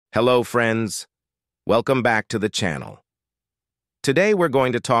Hello, friends. Welcome back to the channel. Today we're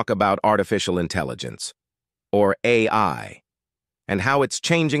going to talk about artificial intelligence, or AI, and how it's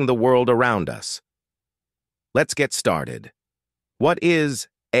changing the world around us. Let's get started. What is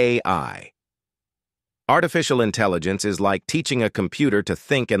AI? Artificial intelligence is like teaching a computer to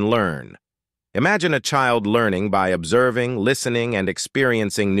think and learn. Imagine a child learning by observing, listening, and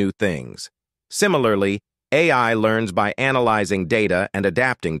experiencing new things. Similarly, AI learns by analyzing data and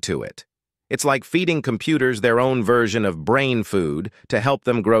adapting to it. It's like feeding computers their own version of brain food to help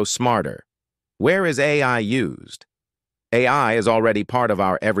them grow smarter. Where is AI used? AI is already part of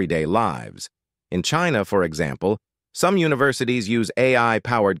our everyday lives. In China, for example, some universities use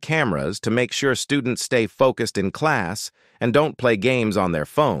AI-powered cameras to make sure students stay focused in class and don't play games on their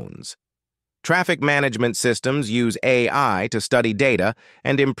phones. Traffic management systems use AI to study data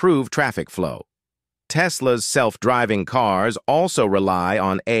and improve traffic flow. Tesla's self-driving cars also rely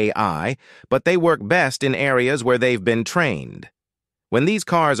on AI, but they work best in areas where they've been trained. When these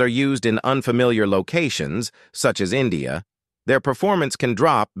cars are used in unfamiliar locations, such as India, their performance can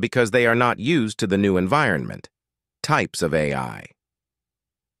drop because they are not used to the new environment. Types of AI.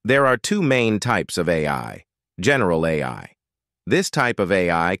 There are two main types of AI. General AI. This type of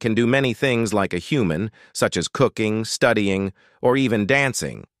AI can do many things like a human, such as cooking, studying, or even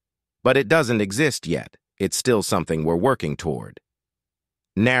dancing. But it doesn't exist yet. It's still something we're working toward.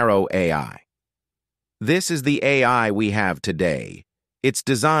 Narrow AI. This is the AI we have today. It's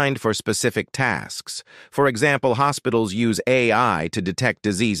designed for specific tasks. For example, hospitals use AI to detect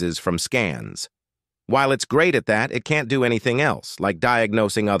diseases from scans. While it's great at that, it can't do anything else, like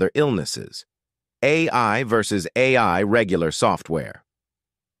diagnosing other illnesses. AI versus AI regular software.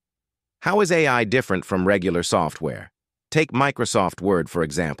 How is AI different from regular software? Take Microsoft Word, for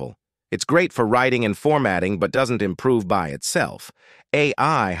example. It's great for writing and formatting, but doesn't improve by itself.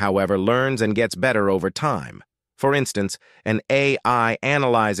 AI, however, learns and gets better over time. For instance, an AI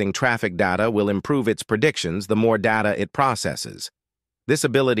analyzing traffic data will improve its predictions the more data it processes. This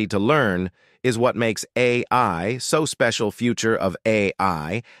ability to learn is what makes AI so special. Future of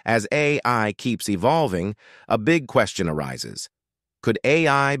AI. As AI keeps evolving, a big question arises. Could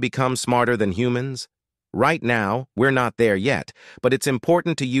AI become smarter than humans? Right now, we're not there yet, but it's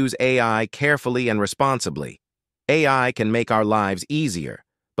important to use AI carefully and responsibly. AI can make our lives easier,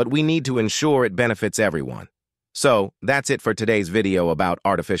 but we need to ensure it benefits everyone. So, that's it for today's video about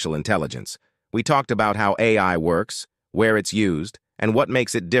artificial intelligence. We talked about how AI works, where it's used, and what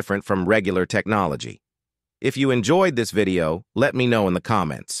makes it different from regular technology. If you enjoyed this video, let me know in the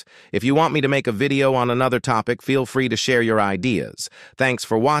comments. If you want me to make a video on another topic, feel free to share your ideas. Thanks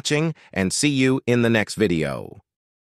for watching, and see you in the next video.